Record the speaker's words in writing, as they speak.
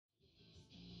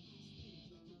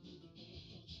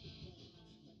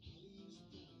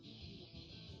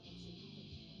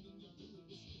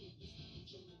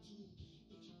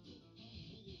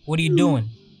What are you doing?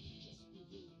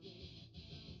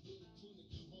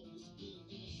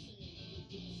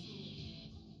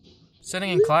 Sitting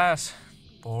in class.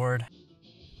 Bored.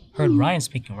 Heard Ryan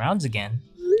speaking rounds again.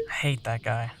 I hate that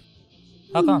guy.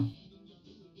 How come?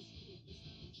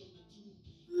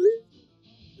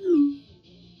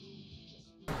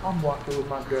 I'm walking with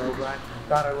my girl, right?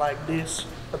 Got her like this.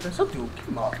 But then some dude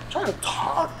came up trying to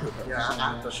talk to her. Yeah,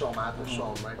 I have to show him,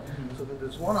 right? So then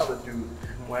this one other dude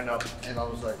went up and I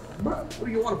was like, bro, what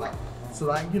do you want about? So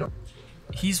like,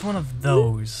 He's one of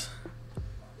those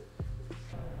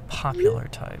popular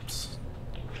types.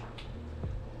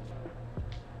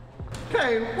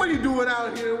 Kain, what are you doing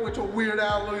out here with your weird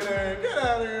out looking ass? Get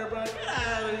out of here, bro. Get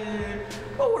out of here.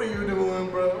 Oh, what are you doing,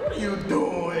 bro? What are you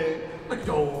doing? Look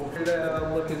your weird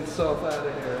out looking self out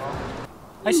of here, huh?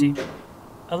 I see.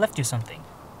 I left you something.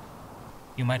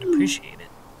 You might appreciate it.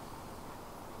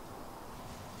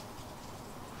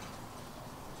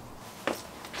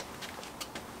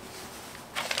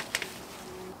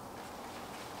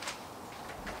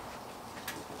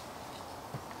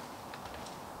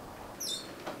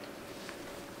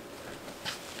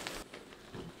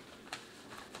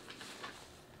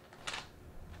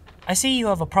 I see you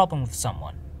have a problem with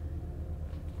someone.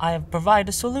 I have provided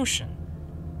a solution.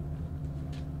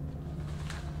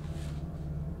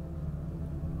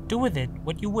 Do with it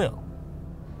what you will,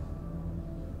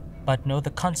 but know the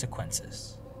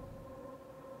consequences.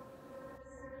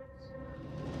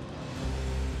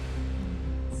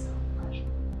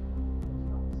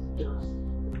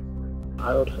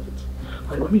 Childhood.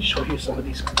 Let me show you some of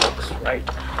these books, right?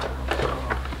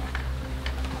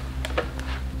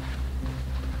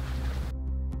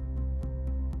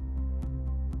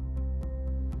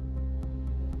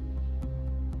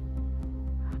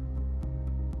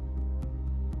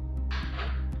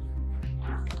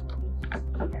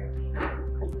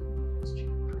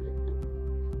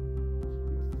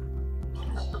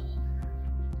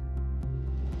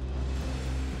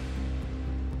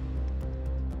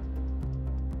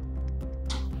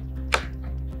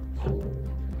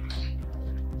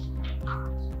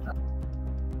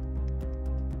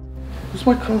 Is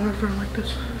my color ever like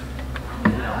this?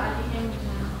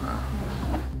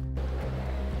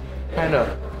 Kind of.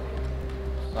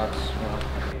 Sucks.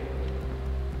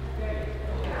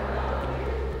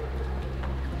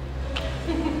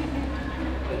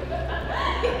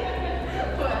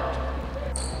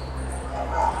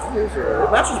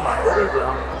 It matches my hair,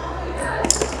 though.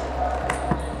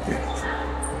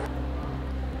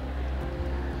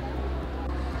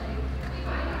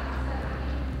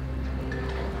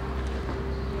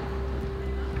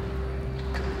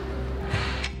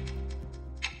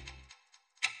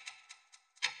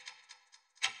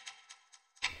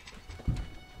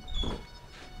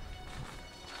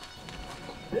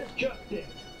 This just in.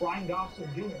 Brian Gosling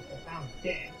Jr. was found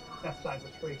dead outside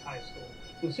Detroit High School.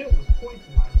 The suit was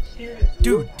poisoned by mysterious...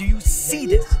 Dude, do you see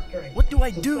this? What do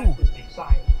I do?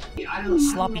 I don't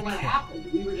Sloppy know what kid. happened.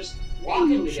 We were just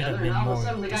walking Should have together, been and all of a more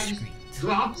sudden the guy just discreet.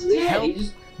 drops dead. Help He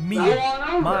just me. fell on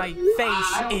over. My I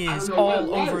face is don't know what it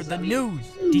all over was. the I mean, news.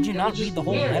 Did you it not was read just the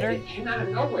whole weird. letter? It came out of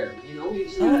nowhere, We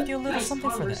just I had left you a little nice something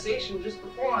for that. conversation just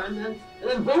before, and then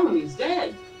boom, he's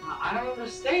dead. I don't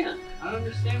understand. I don't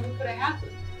understand what could have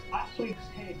happened. Last week's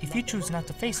case... If you choose not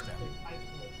to face them,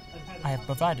 I have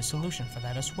provided a solution for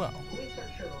that as well.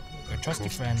 Your trusty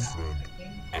friend,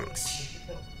 X.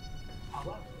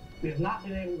 However, we have not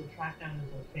been able to track down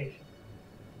his location.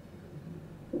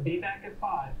 We'll be back at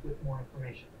 5 with more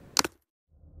information.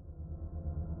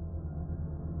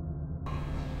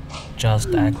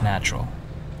 Just act natural.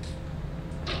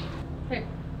 Hey.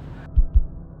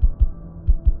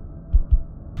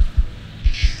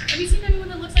 Have you seen anyone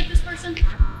that looks like this person?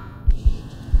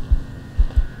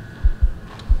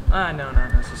 No,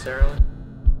 not necessarily.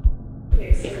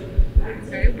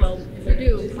 Okay, well, if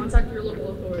you do, contact your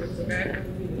local authorities, okay?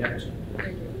 Yep.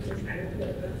 Thank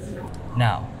you.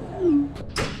 Now,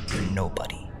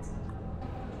 nobody.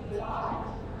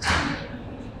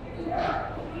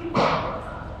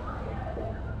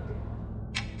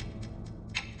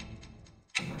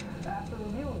 After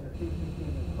reviewing the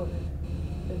CCTV footage,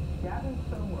 it's gathered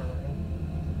somewhere in...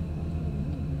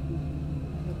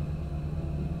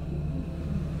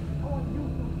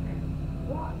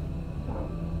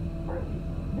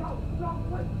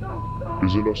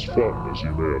 Isn't as fun as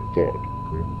you may have thought,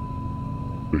 huh?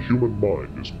 The human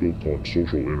mind is built on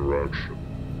social interaction.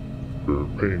 You're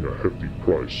paying a hefty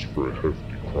price for a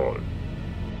hefty crime.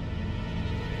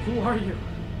 Who are you?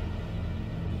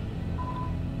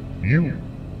 You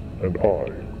and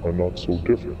I are not so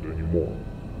different anymore.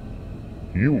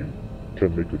 You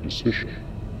can make a decision.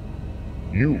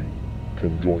 You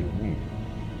can join me,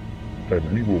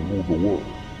 and we will rule the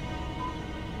world.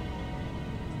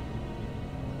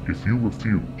 If you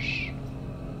refuse,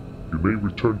 you may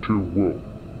return to your world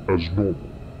as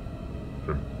normal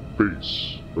and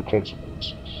face the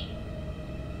consequences.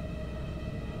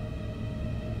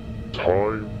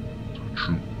 Time to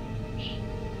choose.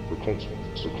 The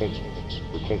consequence, the consequence,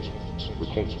 the consequence, the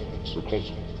consequence, the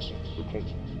consequence, the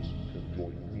consequence.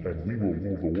 And we will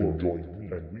rule the world. Join me,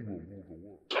 and we will rule the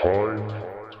world. Time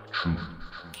to choose.